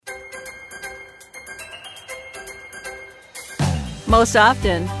Most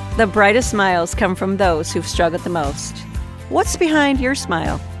often, the brightest smiles come from those who've struggled the most. What's behind your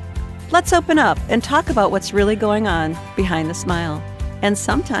smile? Let's open up and talk about what's really going on behind the smile. And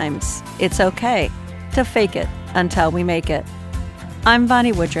sometimes it's okay to fake it until we make it. I'm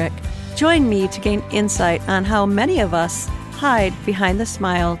Vonnie Woodrick. Join me to gain insight on how many of us hide behind the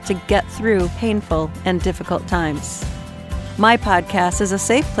smile to get through painful and difficult times. My podcast is a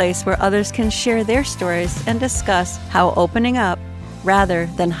safe place where others can share their stories and discuss how opening up rather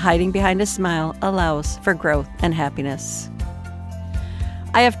than hiding behind a smile allows for growth and happiness.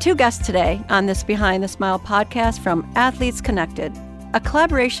 I have two guests today on this Behind the Smile podcast from Athletes Connected, a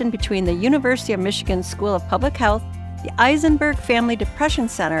collaboration between the University of Michigan School of Public Health, the Eisenberg Family Depression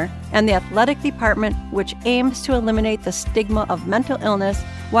Center, and the Athletic Department, which aims to eliminate the stigma of mental illness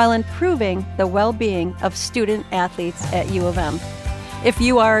while improving the well-being of student athletes at U of M. If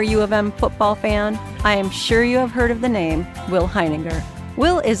you are a U of M football fan, I am sure you have heard of the name Will Heininger.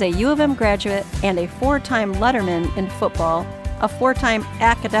 Will is a U of M graduate and a 4-time Letterman in football, a 4-time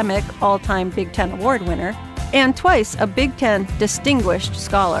academic all-time Big Ten award winner, and twice a Big Ten Distinguished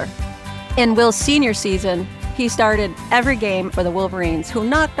Scholar. In Will's senior season, he started every game for the Wolverines, who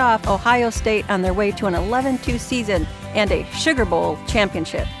knocked off Ohio State on their way to an 11-2 season and a Sugar Bowl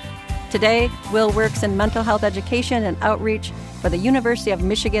championship. Today, Will works in mental health education and outreach for the University of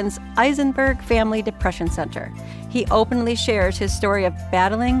Michigan's Eisenberg Family Depression Center. He openly shares his story of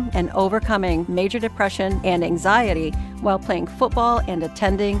battling and overcoming major depression and anxiety while playing football and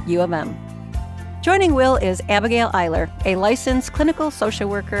attending U of M. Joining Will is Abigail Eiler, a licensed clinical social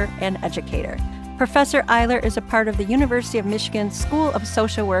worker and educator. Professor Eiler is a part of the University of Michigan School of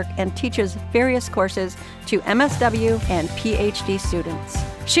Social Work and teaches various courses to MSW and PhD students.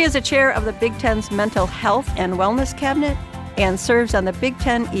 She is a chair of the Big Ten's Mental Health and Wellness Cabinet and serves on the Big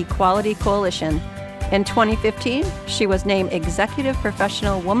Ten Equality Coalition. In 2015, she was named Executive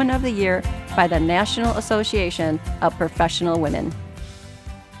Professional Woman of the Year by the National Association of Professional Women.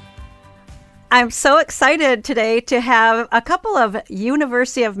 I'm so excited today to have a couple of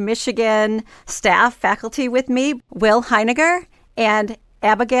University of Michigan staff, faculty with me, Will Heininger and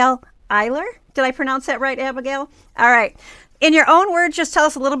Abigail Eiler. Did I pronounce that right, Abigail? All right. In your own words, just tell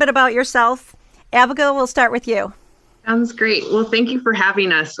us a little bit about yourself. Abigail, we'll start with you. Sounds great. Well, thank you for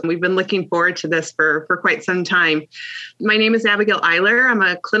having us. We've been looking forward to this for quite some time. My name is Abigail Eiler. I'm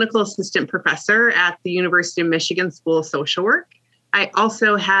a clinical assistant professor at the University of Michigan School of Social Work. I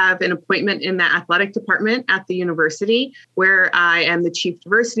also have an appointment in the athletic department at the university, where I am the chief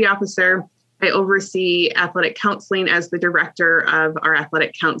diversity officer. I oversee athletic counseling as the director of our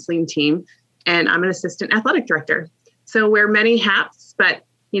athletic counseling team, and I'm an assistant athletic director. So wear many hats, but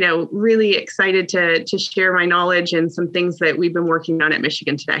really excited to share my knowledge and some things that we've been working on at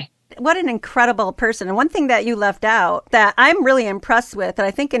Michigan today. What an incredible person. And one thing that you left out that I'm really impressed with, and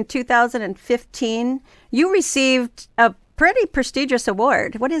I think in 2015, you received a pretty prestigious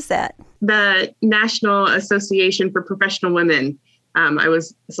award. What is that? The National Association for Professional Women. I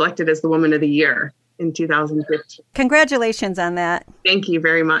was selected as the Woman of the Year in 2015. Congratulations on that. Thank you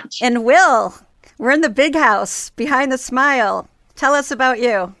very much. And Will, we're in the big house behind the smile. Tell us about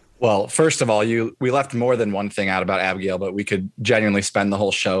you. Well, first of all, we left more than one thing out about Abigail, but we could genuinely spend the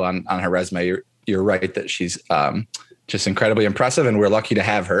whole show on her resume. You're right that she's just incredibly impressive, and we're lucky to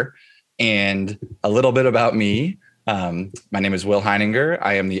have her. And a little bit about me. My name is Will Heininger.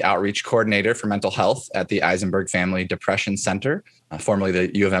 I am the outreach coordinator for mental health at the Eisenberg Family Depression Center, formerly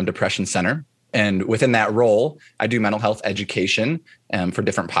the U of M Depression Center. And within that role, I do mental health education for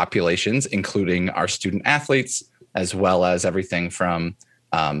different populations, including our student athletes, as well as everything from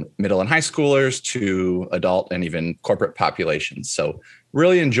middle and high schoolers to adult and even corporate populations. So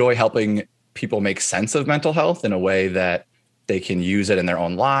really enjoy helping people make sense of mental health in a way that they can use it in their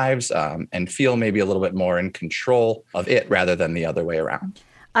own lives and feel maybe a little bit more in control of it rather than the other way around.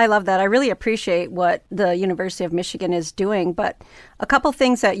 I love that. I really appreciate what the University of Michigan is doing, but a couple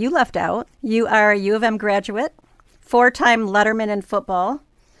things that you left out. You are a U of M graduate, 4-time Letterman in football,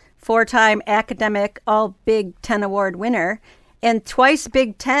 4-time academic all Big Ten award winner, and twice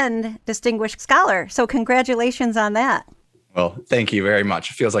Big Ten Distinguished Scholar. So congratulations on that. Well, thank you very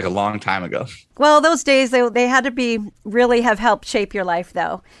much. It feels like a long time ago. Well, those days, they had to really have helped shape your life,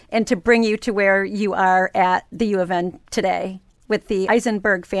 though, and to bring you to where you are at the U of M today with the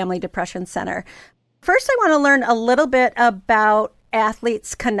Eisenberg Family Depression Center. First, I want to learn a little bit about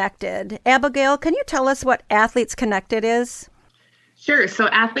Athletes Connected. Abigail, can you tell us what Athletes Connected is? Sure. So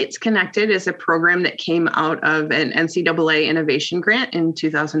Athletes Connected is a program that came out of an NCAA innovation grant in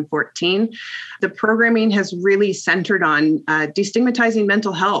 2014. The programming has really centered on destigmatizing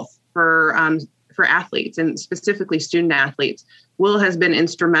mental health for for athletes and specifically student athletes. Will has been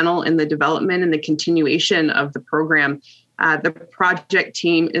instrumental in the development and the continuation of the program. The project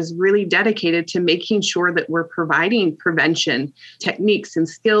team is really dedicated to making sure that we're providing prevention techniques and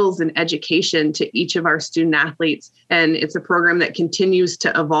skills and education to each of our student athletes. And it's a program that continues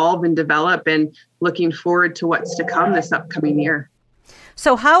to evolve and develop, and looking forward to what's to come this upcoming year.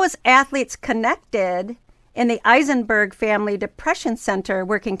 So how is Athletes Connected in the Eisenberg Family Depression Center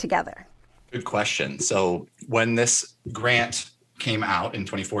working together? Good question. So when this grant came out in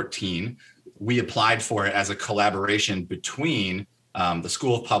 2014, we applied for it as a collaboration between the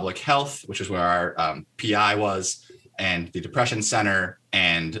School of Public Health, which is where our PI was, and the Depression Center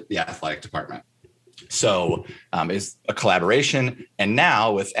and the athletic department. So it's a collaboration. And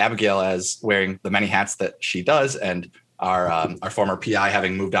now with Abigail as wearing the many hats that she does, and our former PI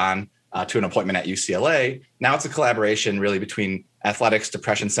having moved on to an appointment at UCLA, now it's a collaboration really between athletics,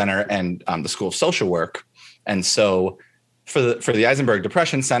 Depression Center, and the School of Social Work. And so for the Eisenberg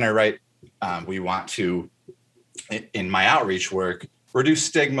Depression Center, right, we want to, in my outreach work, reduce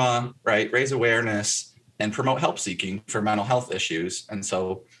stigma, right, raise awareness, and promote help seeking for mental health issues. And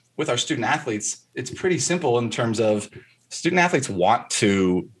so with our student athletes, it's pretty simple in terms of student athletes want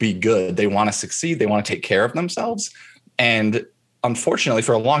to be good. They want to succeed. They want to take care of themselves. And unfortunately,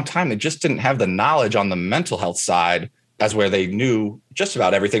 for a long time, they just didn't have the knowledge on the mental health side as where they knew just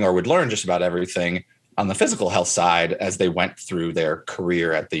about everything or would learn just about everything on the physical health side as they went through their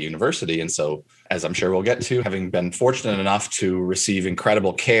career at the university. And so, as I'm sure we'll get to, having been fortunate enough to receive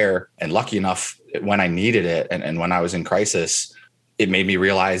incredible care and lucky enough when I needed it and when I was in crisis, it made me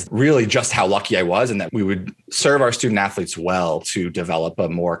realize really just how lucky I was, and that we would serve our student athletes well to develop a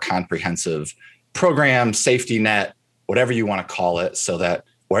more comprehensive program, safety net, whatever you want to call it, so that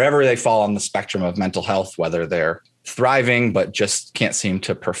wherever they fall on the spectrum of mental health, whether they're thriving but just can't seem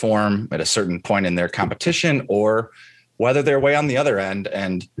to perform at a certain point in their competition, or whether they're way on the other end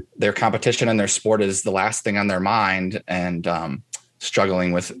and their competition and their sport is the last thing on their mind and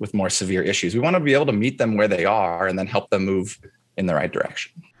struggling with more severe issues. We want to be able to meet them where they are and then help them move in the right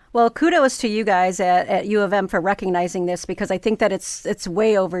direction. Well, kudos to you guys at U of M for recognizing this, because I think that it's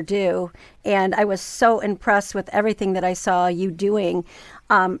way overdue. And I was so impressed with everything that I saw you doing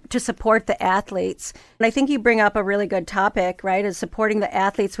to support the athletes. And I think you bring up a really good topic, right, is supporting the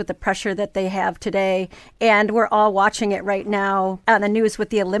athletes with the pressure that they have today. And we're all watching it right now on the news with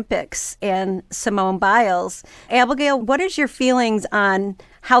the Olympics and Simone Biles. Abigail, what is your feelings on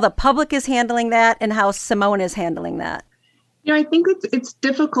how the public is handling that and how Simone is handling that? I think it's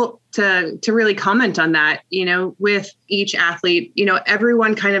difficult to really comment on that, with each athlete.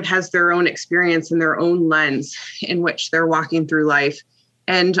 Everyone kind of has their own experience and their own lens in which they're walking through life.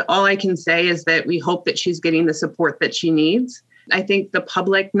 And all I can say is that we hope that she's getting the support that she needs. I think the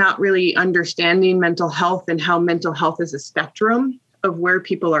public not really understanding mental health and how mental health is a spectrum of where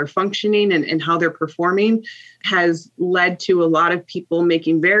people are functioning and how they're performing has led to a lot of people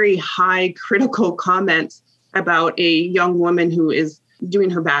making very high critical comments about a young woman who is doing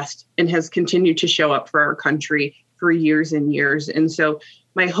her best and has continued to show up for our country for years and years. And so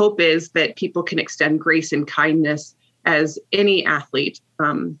my hope is that people can extend grace and kindness as any athlete,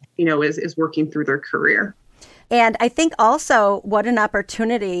 is working through their career. And I think also what an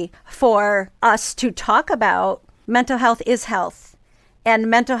opportunity for us to talk about mental health is health. And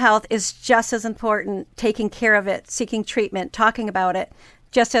mental health is just as important, taking care of it, seeking treatment, talking about it,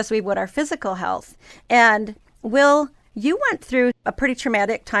 just as we would our physical health. And Will, you went through a pretty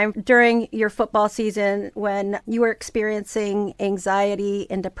traumatic time during your football season when you were experiencing anxiety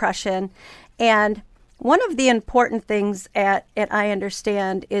and depression. And one of the important things at I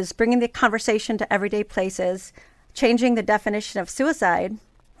Understand is bringing the conversation to everyday places, changing the definition of suicide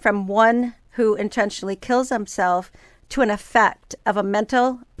from one who intentionally kills himself to an effect of a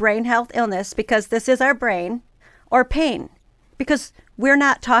mental brain health illness, because this is our brain, or pain, because we're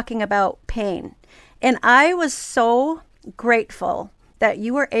not talking about pain. And I was so grateful that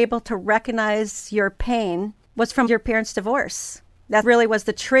you were able to recognize your pain was from your parents' divorce. That really was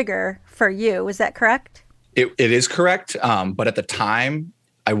the trigger for you. Is that correct? It is correct. But at the time,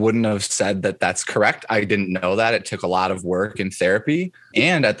 I wouldn't have said that that's correct. I didn't know that. It took a lot of work and therapy.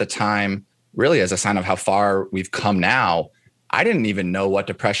 And at the time, really as a sign of how far we've come now, I didn't even know what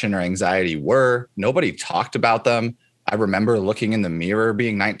depression or anxiety were. Nobody talked about them. I remember looking in the mirror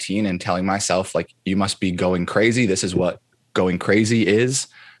being 19 and telling myself, like, you must be going crazy. This is what going crazy is.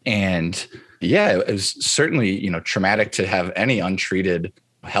 And yeah, it was certainly, traumatic to have any untreated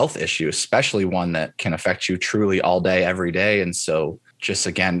health issue, especially one that can affect you truly all day, every day. And so just,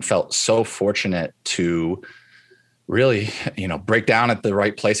 again, felt so fortunate to really, break down at the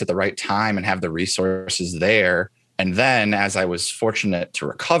right place at the right time and have the resources there. And then as I was fortunate to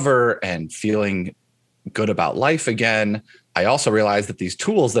recover and feeling good about life again, I also realized that these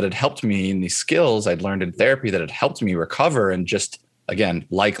tools that had helped me and these skills I'd learned in therapy that had helped me recover and just, again,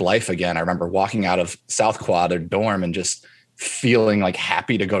 like life again. I remember walking out of South Quad, or dorm, and just feeling like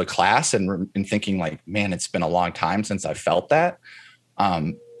happy to go to class and thinking like, man, it's been a long time since I felt that.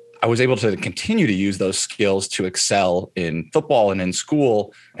 I was able to continue to use those skills to excel in football and in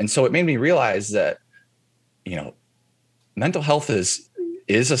school. And so it made me realize that, mental health is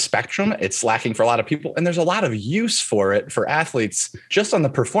a spectrum. It's lacking for a lot of people. And there's a lot of use for it for athletes just on the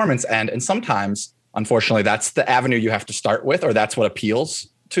performance end. And sometimes, unfortunately, that's the avenue you have to start with, or that's what appeals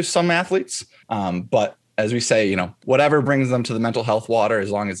to some athletes. But as we say, whatever brings them to the mental health water, as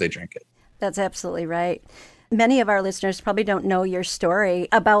long as they drink it. That's absolutely right. Many of our listeners probably don't know your story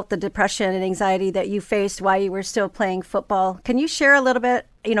about the depression and anxiety that you faced while you were still playing football. Can you share a little bit,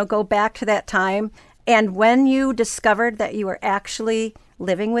 go back to that time and when you discovered that you were actually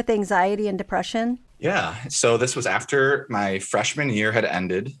living with anxiety and depression? Yeah. So this was after my freshman year had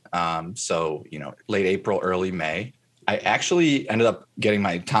ended. Late April, early May. I actually ended up getting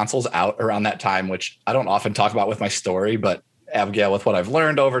my tonsils out around that time, which I don't often talk about with my story, but Abigail, with what I've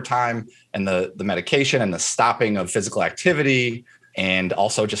learned over time and the medication and the stopping of physical activity, and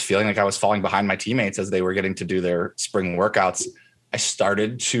also just feeling like I was falling behind my teammates as they were getting to do their spring workouts, I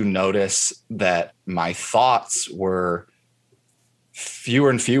started to notice that my thoughts were fewer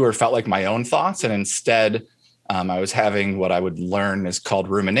and fewer, felt like my own thoughts. And instead, I was having what I would learn is called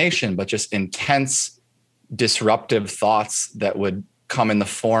rumination, but just intense, disruptive thoughts that would come in the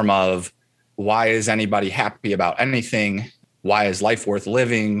form of, why is anybody happy about anything? Why is life worth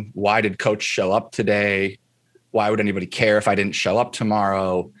living? Why did coach show up today? Why would anybody care if I didn't show up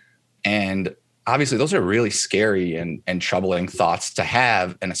tomorrow? And obviously those are really scary and troubling thoughts to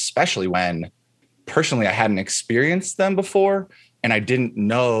have. And especially when personally I hadn't experienced them before and I didn't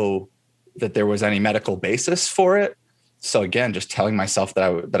know that there was any medical basis for it. So again, just telling myself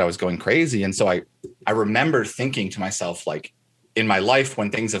that I was going crazy. And so I remember thinking to myself, like, in my life when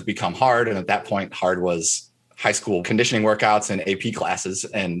things have become hard, and at that point hard was high school conditioning workouts and AP classes.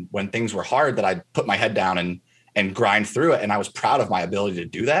 And when things were hard, that I'd put my head down and grind through it. And I was proud of my ability to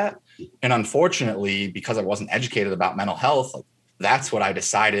do that. And unfortunately, because I wasn't educated about mental health, that's what I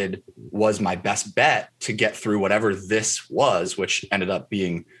decided was my best bet to get through whatever this was, which ended up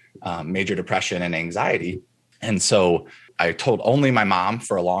being major depression and anxiety. And so I told only my mom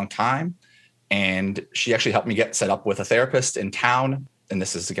for a long time. And she actually helped me get set up with a therapist in town. And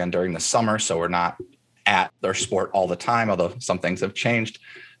this is, again, during the summer. So we're not at their sport all the time, although some things have changed.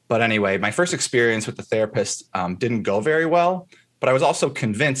 But anyway, my first experience with the therapist didn't go very well. But I was also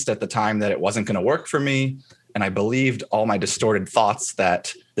convinced at the time that it wasn't going to work for me. And I believed all my distorted thoughts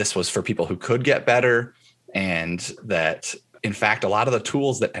that this was for people who could get better. And that, in fact, a lot of the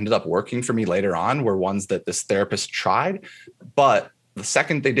tools that ended up working for me later on were ones that this therapist tried. But the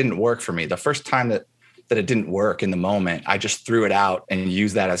second they didn't work for me, the first time that it didn't work in the moment, I just threw it out and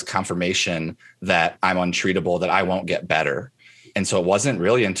used that as confirmation that I'm untreatable, that I won't get better. And so it wasn't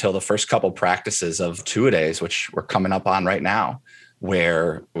really until the first couple practices of two-a-days, which we're coming up on right now,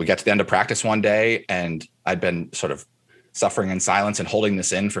 where we got to the end of practice one day and I'd been sort of suffering in silence and holding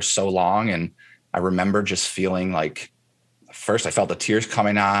this in for so long. And I remember just feeling like, first I felt the tears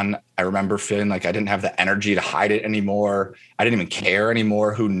coming on. I remember feeling like I didn't have the energy to hide it anymore. I didn't even care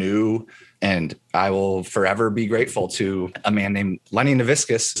anymore who knew. And I will forever be grateful to a man named Lenny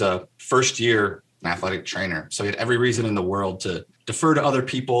Naviscus, a first-year athletic trainer. So he had every reason in the world to defer to other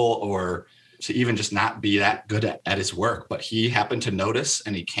people or to even just not be that good at his work. But he happened to notice,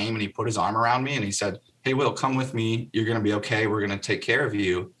 and he came and he put his arm around me and he said, "Hey, Will, come with me. You're going to be okay. We're going to take care of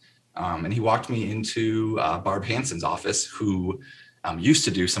you." And he walked me into Barb Hansen's office, who used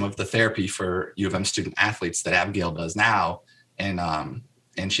to do some of the therapy for U of M student athletes that Abigail does now.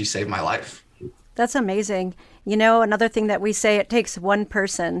 And she saved my life. That's amazing. Another thing that we say, it takes one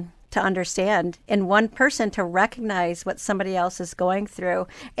person to understand and one person to recognize what somebody else is going through.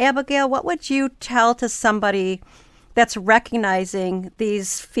 Abigail, what would you tell to somebody that's recognizing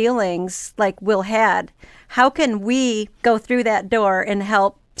these feelings like Will had? How can we go through that door and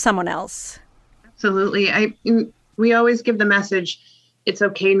help someone else? Absolutely. We always give the message, it's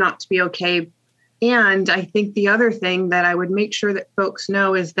okay not to be okay. And I think the other thing that I would make sure that folks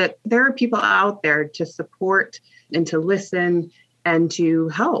know is that there are people out there to support and to listen and to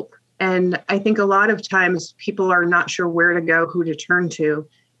help. And I think a lot of times people are not sure where to go, who to turn to.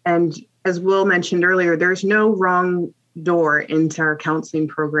 And as Will mentioned earlier, there's no wrong door into our counseling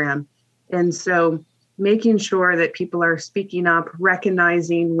program. And so making sure that people are speaking up,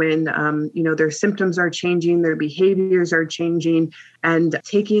 recognizing when, their symptoms are changing, their behaviors are changing, and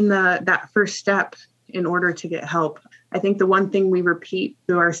taking that first step in order to get help. I think the one thing we repeat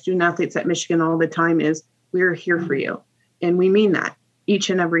to our student athletes at Michigan all the time is, we're here for you. And we mean that each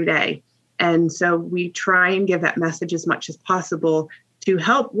and every day. And so we try and give that message as much as possible to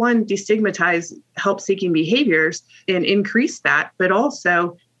help, one, destigmatize help-seeking behaviors and increase that, but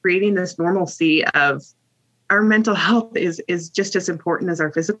also creating this normalcy of our mental health is just as important as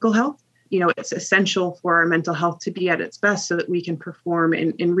our physical health. It's essential for our mental health to be at its best so that we can perform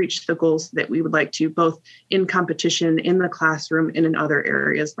and reach the goals that we would like to, both in competition, in the classroom, and in other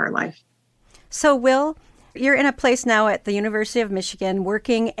areas of our life. So, Will, you're in a place now at the University of Michigan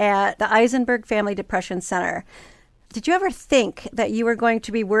working at the Eisenberg Family Depression Center. Did you ever think that you were going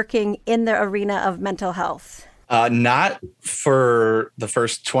to be working in the arena of mental health? Not for the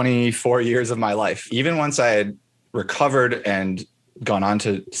first 24 years of my life. Even once I had recovered and gone on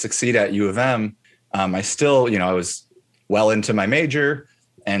to succeed at U of M, I still, I was well into my major.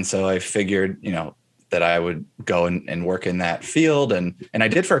 And so I figured, that I would go and work in that field. And I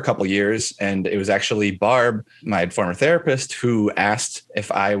did for a couple of years. And it was actually Barb, my former therapist, who asked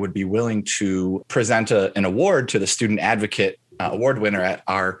if I would be willing to present an award to the Student Advocate Award winner at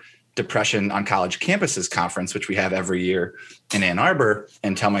our Depression on College Campuses conference, which we have every year in Ann Arbor,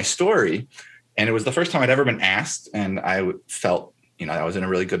 and tell my story. And it was the first time I'd ever been asked. And I felt, I was in a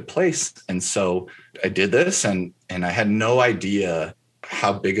really good place. And so I did this, and I had no idea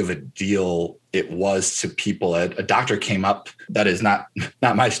how big of a deal it was to people. A doctor came up, that is not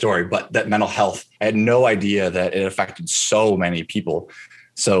my story, but that mental health, I had no idea that it affected so many people.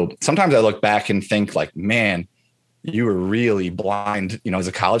 So sometimes I look back and think like, man, you were really blind, as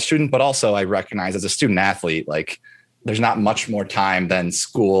a college student, but also I recognize as a student athlete, like there's not much more time than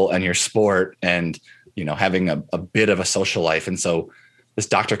school and your sport and, having a bit of a social life. And so this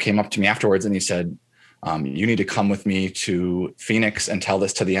doctor came up to me afterwards and he said, you need to come with me to Phoenix and tell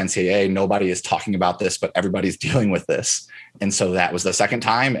this to the NCAA. Nobody is talking about this, but everybody's dealing with this. And so that was the second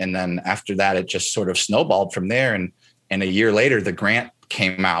time. And then after that, it just sort of snowballed from there. And a year later, the grant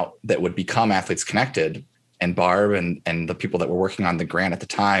came out that would become Athletes Connected. And Barb and the people that were working on the grant at the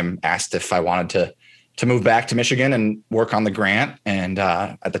time asked if I wanted to move back to Michigan and work on the grant. And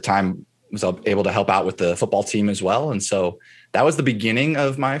at the time, was able to help out with the football team as well. And so that was the beginning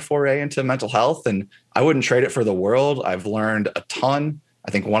of my foray into mental health. And I wouldn't trade it for the world. I've learned a ton.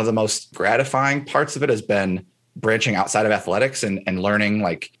 I think one of the most gratifying parts of it has been branching outside of athletics and learning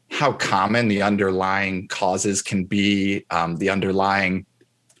like how common the underlying causes can be, the underlying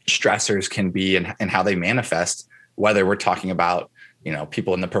stressors can be, and how they manifest, whether we're talking about,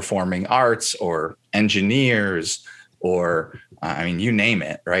 people in the performing arts or engineers or, you name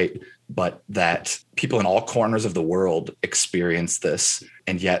it, right? But that people in all corners of the world experience this.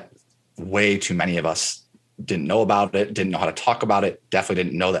 And yet way too many of us didn't know about it, didn't know how to talk about it, definitely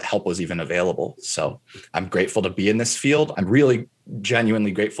didn't know that help was even available. So I'm grateful to be in this field. I'm really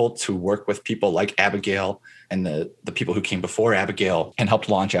genuinely grateful to work with people like Abigail and the people who came before Abigail and helped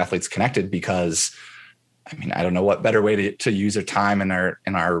launch Athletes Connected, because I don't know what better way to use our time and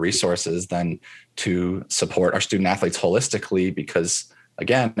our resources than to support our student athletes holistically. Because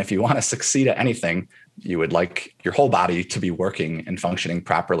again, if you want to succeed at anything, you would like your whole body to be working and functioning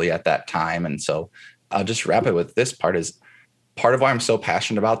properly at that time. And so I'll just wrap it with this part is part of why I'm so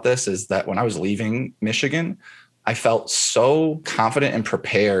passionate about this is that when I was leaving Michigan, I felt so confident and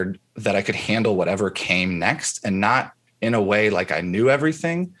prepared that I could handle whatever came next, and not in a way like I knew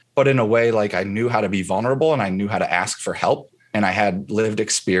everything, but in a way like I knew how to be vulnerable and I knew how to ask for help. And I had lived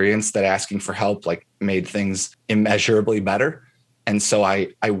experience that asking for help like made things immeasurably better. And so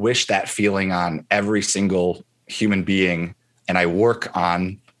I wish that feeling on every single human being, and I work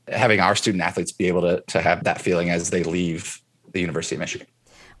on having our student athletes be able to have that feeling as they leave the University of Michigan.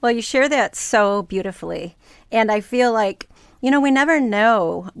 Well, you share that so beautifully. And I feel like, we never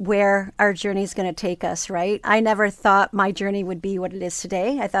know where our journey is going to take us, right? I never thought my journey would be what it is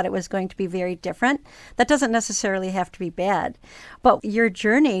today. I thought it was going to be very different. That doesn't necessarily have to be bad. But your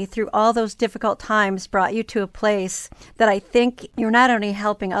journey through all those difficult times brought you to a place that I think you're not only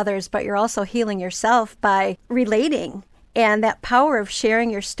helping others, but you're also healing yourself by relating. And that power of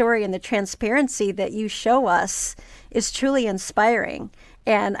sharing your story and the transparency that you show us is truly inspiring.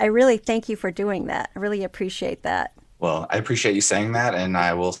 And I really thank you for doing that. I really appreciate that. Well, I appreciate you saying that. And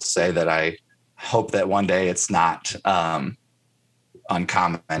I will say that I hope that one day it's not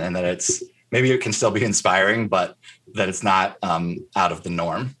uncommon, and that maybe it can still be inspiring, but that it's not out of the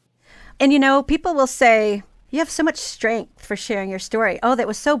norm. And, people will say, You have so much strength for sharing your story. Oh, that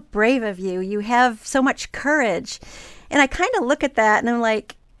was so brave of you. You have so much courage. And I kind of look at that and I'm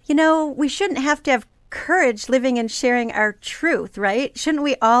like, we shouldn't have to have courage living and sharing our truth, right? Shouldn't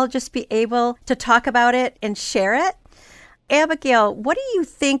we all just be able to talk about it and share it? Abigail, what do you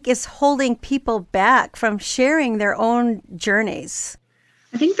think is holding people back from sharing their own journeys?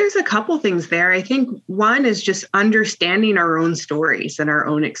 I think there's a couple things there. I think one is just understanding our own stories and our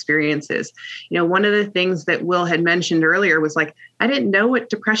own experiences. One of the things that Will had mentioned earlier was like, I didn't know what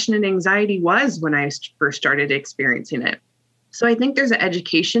depression and anxiety was when I first started experiencing it. So I think there's an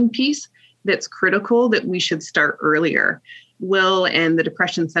education piece that's critical that we should start earlier. Will and the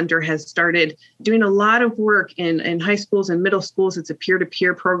Depression Center has started doing a lot of work in high schools and middle schools. It's a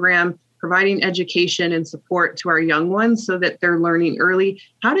peer-to-peer program, providing education and support to our young ones so that they're learning early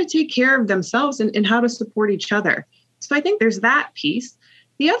how to take care of themselves and how to support each other. So I think there's that piece.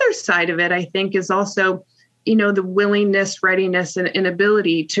 The other side of it, I think, is also, the willingness, readiness, and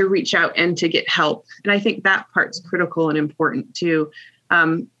ability to reach out and to get help. And I think that part's critical and important too.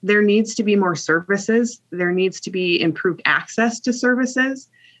 There needs to be more services. There needs to be improved access to services.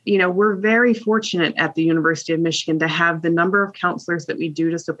 We're very fortunate at the University of Michigan to have the number of counselors that we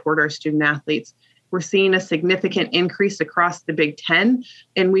do to support our student athletes. We're seeing a significant increase across the Big Ten,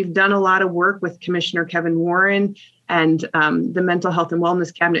 and we've done a lot of work with Commissioner Kevin Warren and the Mental Health and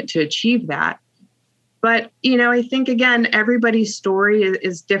Wellness Cabinet to achieve that. But, I think, again, everybody's story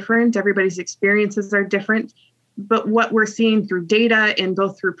is different. Everybody's experiences are different. But what we're seeing through data and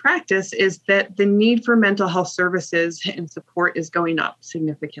both through practice is that the need for mental health services and support is going up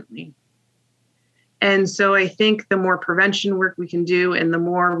significantly. And so I think the more prevention work we can do and the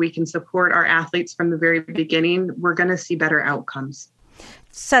more we can support our athletes from the very beginning, we're going to see better outcomes.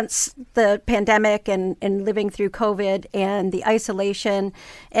 Since the pandemic and living through COVID and the isolation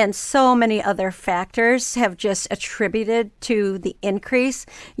and so many other factors have just attributed to the increase,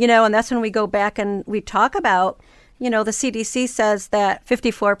 and that's when we go back and we talk about, the CDC says that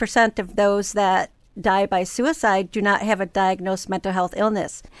 54% of those that die by suicide do not have a diagnosed mental health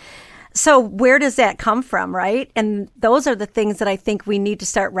illness. So where does that come from, right? And those are the things that I think we need to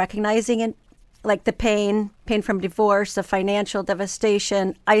start recognizing, and like the pain from divorce, the financial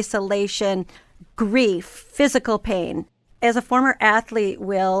devastation, isolation, grief, physical pain. As a former athlete,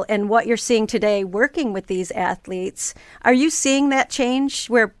 Will, and what you're seeing today working with these athletes, are you seeing that change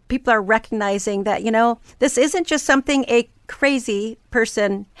where people are recognizing that, this isn't just something a crazy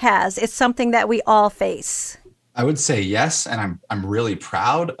person has, it's something that we all face? I would say yes, and I'm really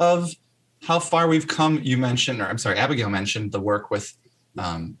proud of how far we've come. Abigail mentioned the work with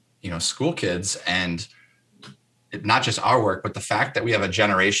school kids, and not just our work, but the fact that we have a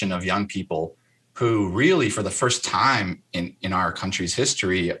generation of young people who really, for the first time in our country's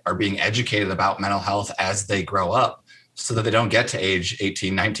history, are being educated about mental health as they grow up so that they don't get to age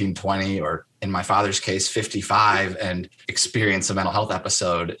 18, 19, 20, or in my father's case, 55, and experience a mental health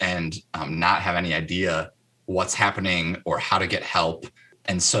episode and not have any idea what's happening or how to get help.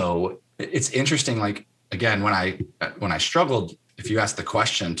 And so it's interesting, like, again, when I struggled, if you asked the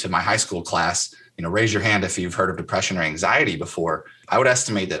question to my high school class, raise your hand if you've heard of depression or anxiety before, I would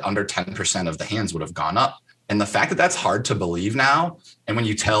estimate that under 10% of the hands would have gone up. And the fact that that's hard to believe now, and when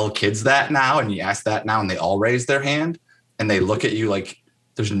you tell kids that now and you ask that now and they all raise their hand and they look at you like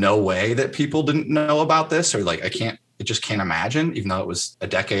there's no way that people didn't know about this, or like I just can't imagine, even though it was a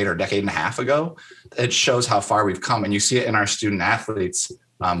decade or decade and a half ago. It shows how far we've come. And you see it in our student athletes.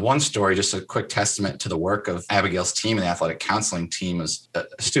 One story, just a quick testament to the work of Abigail's team and the athletic counseling team, was a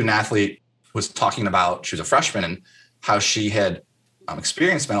student athlete was talking about, she was a freshman, and how she had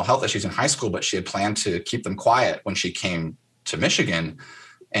experienced mental health issues in high school, but she had planned to keep them quiet when she came to Michigan,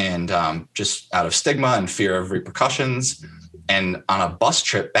 and just out of stigma and fear of repercussions. And on a bus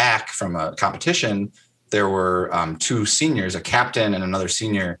trip back from a competition, there were two seniors, a captain and another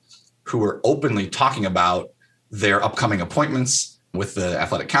senior, who were openly talking about their upcoming appointments with the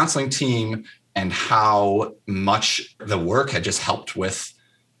athletic counseling team and how much the work had just helped with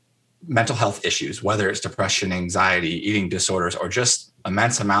mental health issues, whether it's depression, anxiety, eating disorders, or just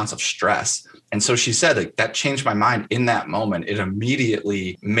immense amounts of stress. And so she said that changed my mind in that moment. It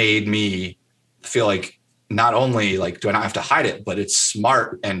immediately made me feel like not only do I not have to hide it, but it's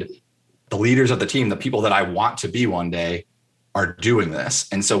smart. And the leaders of the team, the people that I want to be one day, are doing this.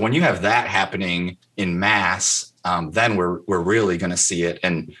 And so when you have that happening in mass, then we're really going to see it.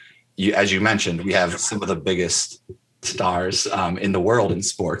 And as you mentioned, we have some of the biggest stars in the world in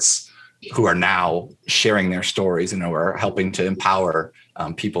sports who are now sharing their stories and who are helping to empower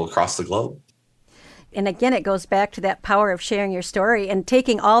people across the globe. And again, it goes back to that power of sharing your story and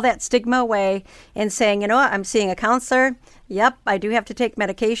taking all that stigma away and saying, you know what, I'm seeing a counselor. Yep, I do have to take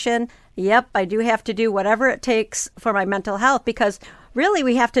medication. Yep, I do have to do whatever it takes for my mental health, because really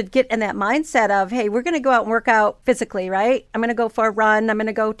we have to get in that mindset of, hey, we're going to go out and work out physically, right? I'm going to go for a run. I'm going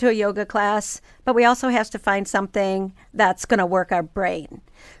to go to a yoga class. But we also have to find something that's going to work our brain.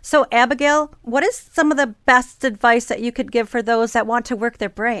 So Abigail, what is some of the best advice that you could give for those that want to work their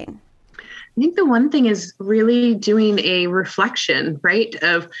brain? I think the one thing is really doing a reflection, right?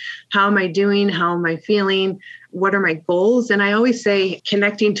 Of how am I doing? How am I feeling? What are my goals? And I always say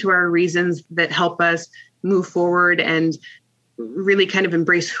connecting to our reasons that help us move forward and really kind of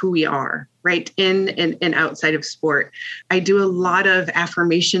embrace who we are, right? In and outside of sport. I do a lot of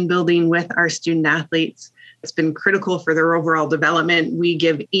affirmation building with our student athletes. It's been critical for their overall development. We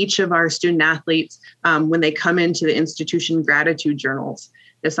give each of our student athletes, when they come into the institution, gratitude journals.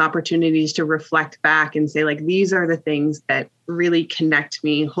 This opportunities to reflect back and say, like, these are the things that really connect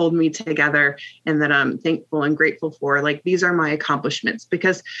me, hold me together, and that I'm thankful and grateful for. Like, these are my accomplishments.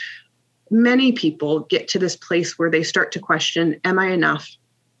 Because many people get to this place where they start to question, am I enough?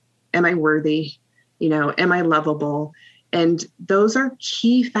 Am I worthy? Am I lovable? And those are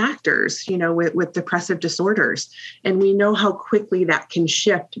key factors, with depressive disorders. And we know how quickly that can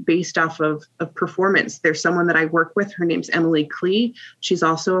shift based off of performance. There's someone that I work with, her name's Emily Klee. She's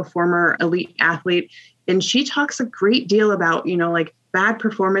also a former elite athlete. And she talks a great deal about, like bad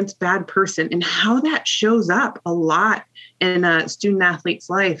performance, bad person, and how that shows up a lot in a student athlete's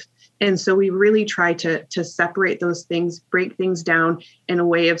life. And so we really try to separate those things, break things down in a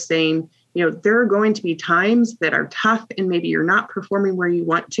way of saying, there are going to be times that are tough and maybe you're not performing where you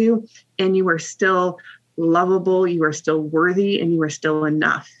want to, and you are still lovable, you are still worthy, and you are still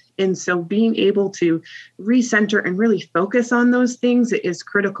enough. And so being able to recenter and really focus on those things is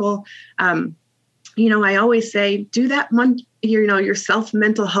critical. I always say, do that your self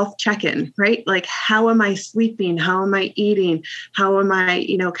mental health check-in, right? Like, how am I sleeping? How am I eating? How am I,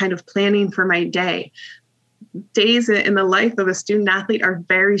 kind of planning for my day? Days in the life of a student athlete are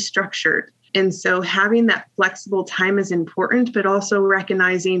very structured. And so having that flexible time is important, but also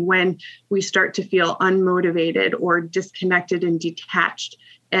recognizing when we start to feel unmotivated or disconnected and detached,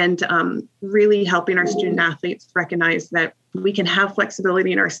 and really helping our student athletes recognize that we can have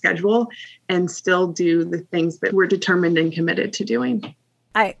flexibility in our schedule and still do the things that we're determined and committed to doing.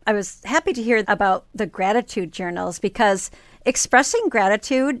 I was happy to hear about the gratitude journals, because expressing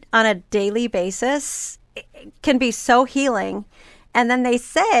gratitude on a daily basis can be so healing. And then they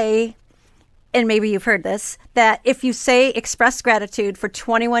say, and maybe you've heard this, that if you express gratitude for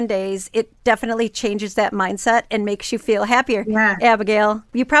 21 days, it definitely changes that mindset and makes you feel happier. Yeah. Abigail,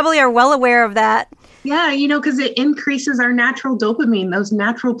 you probably are well aware of that. Yeah, because it increases our natural dopamine, those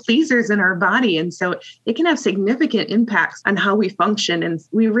natural pleasers in our body. And so it can have significant impacts on how we function. And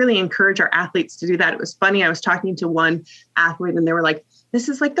we really encourage our athletes to do that. It was funny. I was talking to one athlete and they were like, this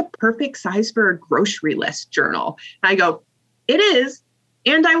is like the perfect size for a grocery list journal. And I go, it is.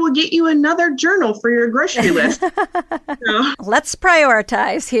 And I will get you another journal for your grocery list. Let's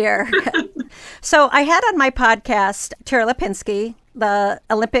prioritize here. So I had on my podcast Tara Lipinski, the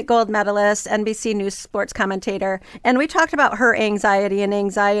Olympic gold medalist, NBC News sports commentator, and we talked about her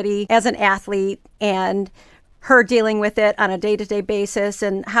anxiety as an athlete and her dealing with it on a day-to-day basis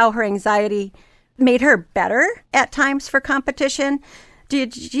and how her anxiety made her better at times for competition.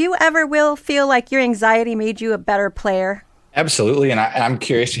 Did you ever, feel like your anxiety made you a better player? Absolutely. And I'm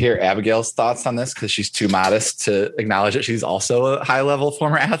curious to hear Abigail's thoughts on this, because she's too modest to acknowledge that she's also a high level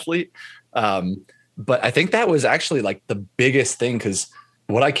former athlete. But I think that was actually like the biggest thing, because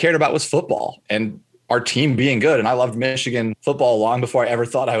what I cared about was football and our team being good. And I loved Michigan football long before I ever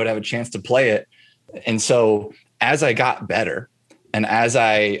thought I would have a chance to play it. And so as I got better and as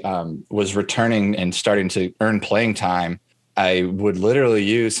I was returning and starting to earn playing time, I would literally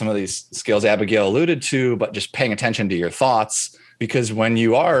use some of these skills Abigail alluded to, but just paying attention to your thoughts, because when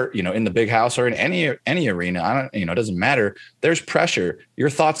you are, in the big house or in any arena, it doesn't matter. There's pressure. Your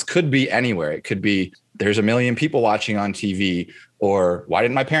thoughts could be anywhere. It could be, there's a million people watching on TV, or why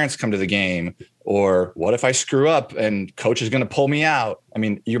didn't my parents come to the game? Or what if I screw up and coach is going to pull me out? I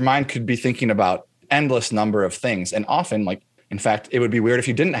mean, your mind could be thinking about endless number of things. And often, in fact, it would be weird if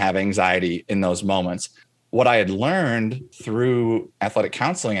you didn't have anxiety in those moments. What I had learned through athletic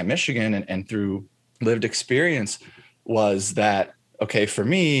counseling at Michigan and through lived experience was that, okay, for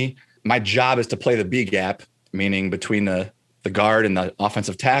me, my job is to play the B gap, meaning between the guard and the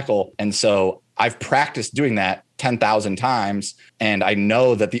offensive tackle. And so I've practiced doing that 10,000 times. And I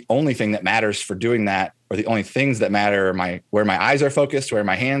know that the only thing that matters for doing that or the only things that matter are where my eyes are focused, where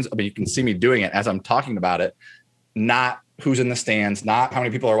my hands, but you can see me doing it as I'm talking about it, not who's in the stands, not how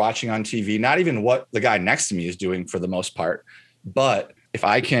many people are watching on TV, not even what the guy next to me is doing for the most part. But if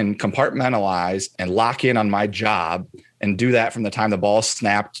I can compartmentalize and lock in on my job and do that from the time the ball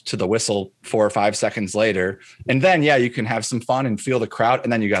snapped to the whistle 4 or 5 seconds later, and then, you can have some fun and feel the crowd,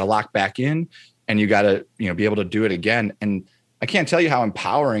 and then you got to lock back in and you got to, be able to do it again. And I can't tell you how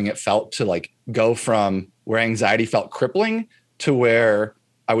empowering it felt to like go from where anxiety felt crippling to where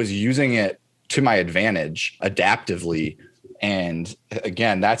I was using it to my advantage adaptively. And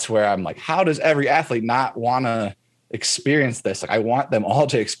again, that's where I'm like, how does every athlete not want to experience this? Like, I want them all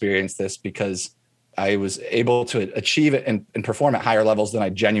to experience this because I was able to achieve it and perform at higher levels than I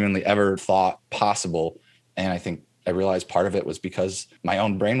genuinely ever thought possible. And I think I realized part of it was because my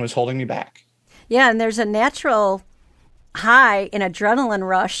own brain was holding me back. Yeah, and there's a natural high and adrenaline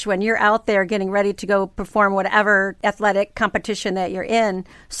rush when you're out there getting ready to go perform whatever athletic competition that you're in.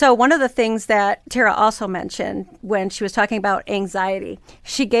 So one of the things that Tara also mentioned when she was talking about anxiety,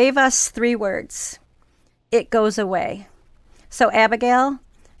 she gave us 3 words. It goes away. So Abigail,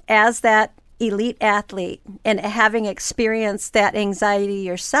 as that elite athlete and having experienced that anxiety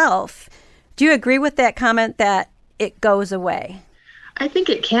yourself, do you agree with that comment that it goes away? I think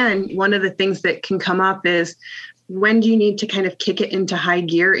it can. One of the things that can come up is, when do you need to kind of kick it into high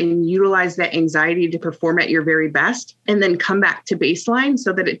gear and utilize that anxiety to perform at your very best and then come back to baseline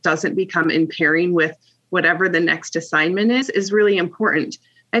so that it doesn't become impairing with whatever the next assignment is really important.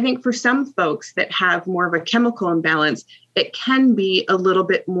 I think for some folks that have more of a chemical imbalance, it can be a little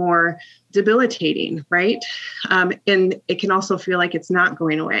bit more debilitating, right? And it can also feel like it's not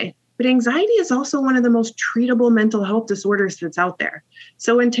going away. But anxiety is also one of the most treatable mental health disorders that's out there.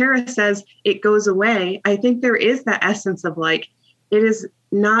 So when Tara says it goes away, I think there is that essence of like, it is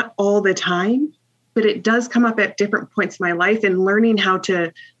not all the time, but it does come up at different points in my life, and learning how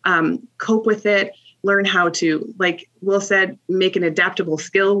to cope with it, learn how to, like Will said, make an adaptable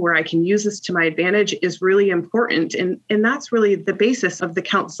skill where I can use this to my advantage is really important. And that's really the basis of the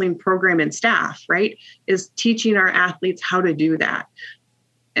counseling program and staff, right? Is teaching our athletes how to do that.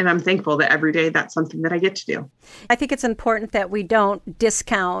 And I'm thankful that every day that's something that I get to do. I think it's important that we don't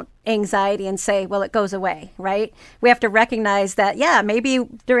discount anxiety and say, well, it goes away, right? We have to recognize that, maybe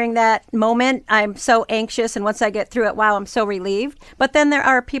during that moment, I'm so anxious. And once I get through it, wow, I'm so relieved. But then there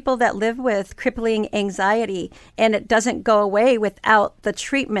are people that live with crippling anxiety, and it doesn't go away without the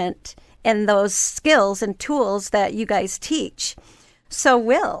treatment and those skills and tools that you guys teach. So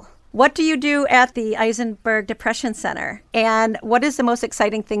Will, what do you do at the Eisenberg Depression Center? And what is the most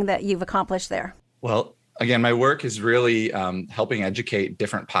exciting thing that you've accomplished there? Well, again, my work is really helping educate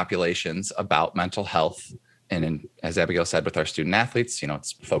different populations about mental health. And as Abigail said, with our student athletes,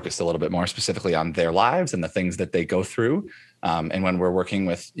 it's focused a little bit more specifically on their lives and the things that they go through. And when we're working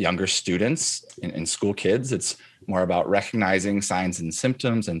with younger students and school kids, it's more about recognizing signs and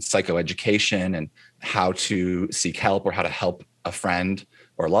symptoms and psychoeducation and how to seek help or how to help a friend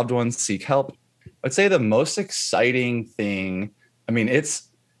or loved ones seek help. I'd say the most exciting thing, it's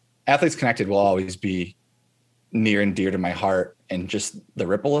Athletes Connected will always be near and dear to my heart, and just the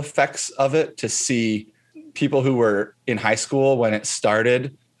ripple effects of it, to see people who were in high school when it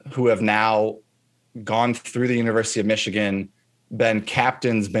started, who have now gone through the University of Michigan, been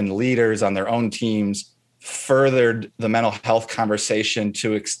captains, been leaders on their own teams, furthered the mental health conversation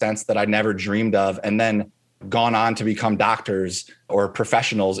to extents that I never dreamed of, and then gone on to become doctors or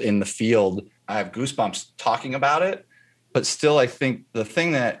professionals in the field. I have goosebumps talking about it, but still, I think the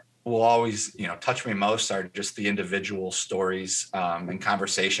thing that will always, touch me most are just the individual stories and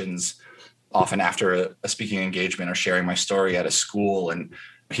conversations, often after a speaking engagement or sharing my story at a school, and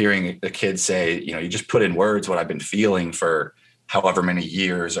hearing the kids say, you just put in words what I've been feeling for however many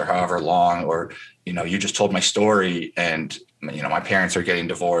years or however long, or, you just told my story and, my parents are getting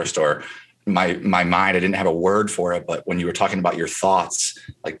divorced, or my mind, I didn't have a word for it, but when you were talking about your thoughts,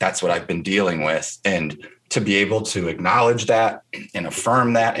 like that's what I've been dealing with. And to be able to acknowledge that and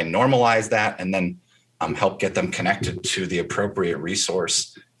affirm that and normalize that, and then help get them connected to the appropriate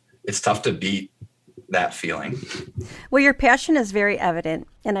resource, it's tough to beat that feeling. Well, your passion is very evident,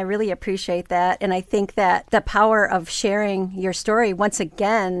 and I really appreciate that. And I think that the power of sharing your story once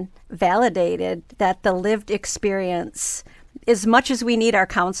again validated that the lived experience, as much as we need our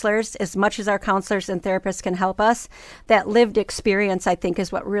counselors, as much as our counselors and therapists can help us, that lived experience, I think,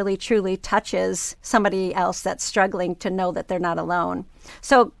 is what really truly touches somebody else that's struggling to know that they're not alone.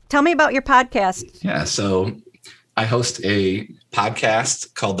 So tell me about your podcast. Yeah, so I host a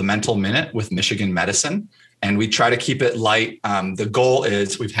podcast called The Mental Minute with Michigan Medicine. and we try to keep it light. The goal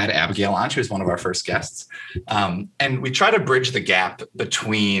is, we've had Abigail on, she was one of our first guests, and we try to bridge the gap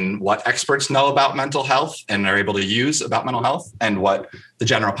between what experts know about mental health and are able to use about mental health and what the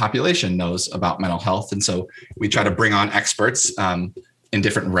general population knows about mental health. And so we try to bring on experts in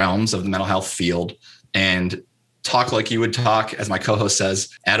different realms of the mental health field and talk like you would talk, as my co-host says,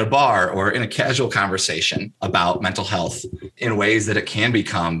 at a bar or in a casual conversation about mental health in ways that it can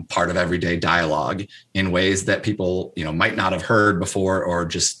become part of everyday dialogue, in ways that people, might not have heard before or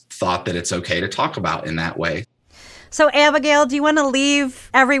just thought that it's okay to talk about in that way. So Abigail, do you want to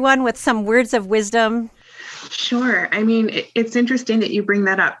leave everyone with some words of wisdom? Sure. I mean, it's interesting that you bring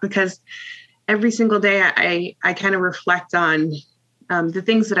that up, because every single day I kind of reflect on the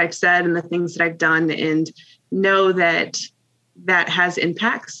things that I've said and the things that I've done, and know that has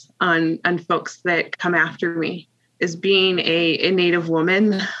impacts on folks that come after me. As being a Native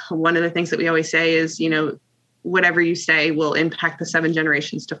woman, one of the things that we always say is, whatever you say will impact the 7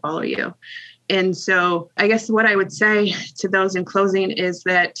 generations to follow you. And so I guess what I would say to those in closing is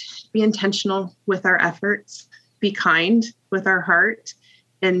that be intentional with our efforts, be kind with our heart,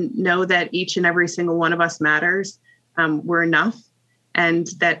 and know that each and every single one of us matters. We're enough, and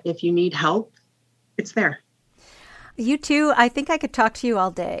that if you need help, it's there. You two, I think I could talk to you all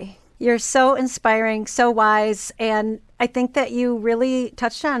day. You're so inspiring, so wise, and I think that you really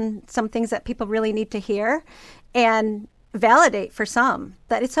touched on some things that people really need to hear and validate for some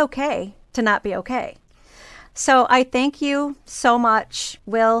that it's okay to not be okay. So I thank you so much,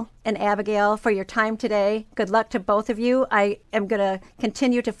 Will and Abigail, for your time today. Good luck to both of you. I am going to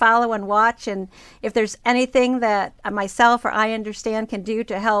continue to follow and watch, and if there's anything that myself or I understand can do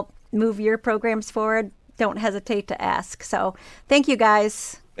to help move your programs forward, don't hesitate to ask. So thank you,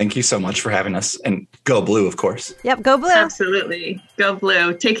 guys. Thank you so much for having us. And go Blue, of course. Yep, go Blue. Absolutely. Go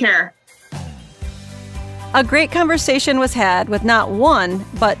Blue. Take care. A great conversation was had with not one,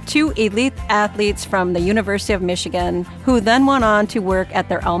 but 2 elite athletes from the University of Michigan, who then went on to work at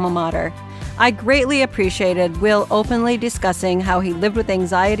their alma mater. I greatly appreciated Will openly discussing how he lived with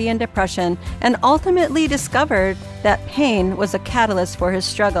anxiety and depression, and ultimately discovered that pain was a catalyst for his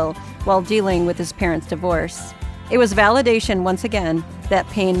struggle while dealing with his parents' divorce. It was validation once again that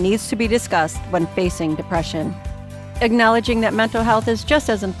pain needs to be discussed when facing depression. Acknowledging that mental health is just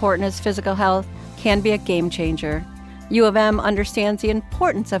as important as physical health can be a game changer. U of M understands the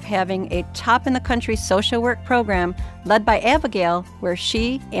importance of having a top-in-the-country social work program led by Abigail, where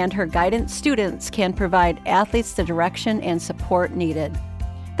she and her guidance students can provide athletes the direction and support needed.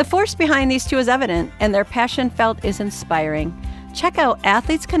 The force behind these 2 is evident, and their passion felt is inspiring. Check out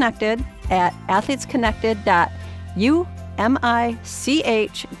Athletes Connected at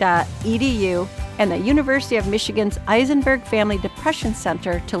athletesconnected.umich.edu and the University of Michigan's Eisenberg Family Depression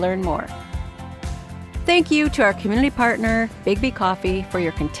Center to learn more. Thank you to our community partner, Bigby Coffee, for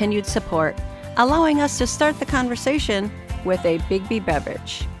your continued support, allowing us to start the conversation with a Bigby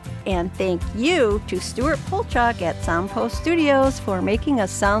beverage. And thank you to Stuart Polchuk at Soundpost Studios for making us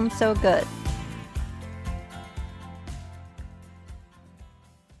sound so good.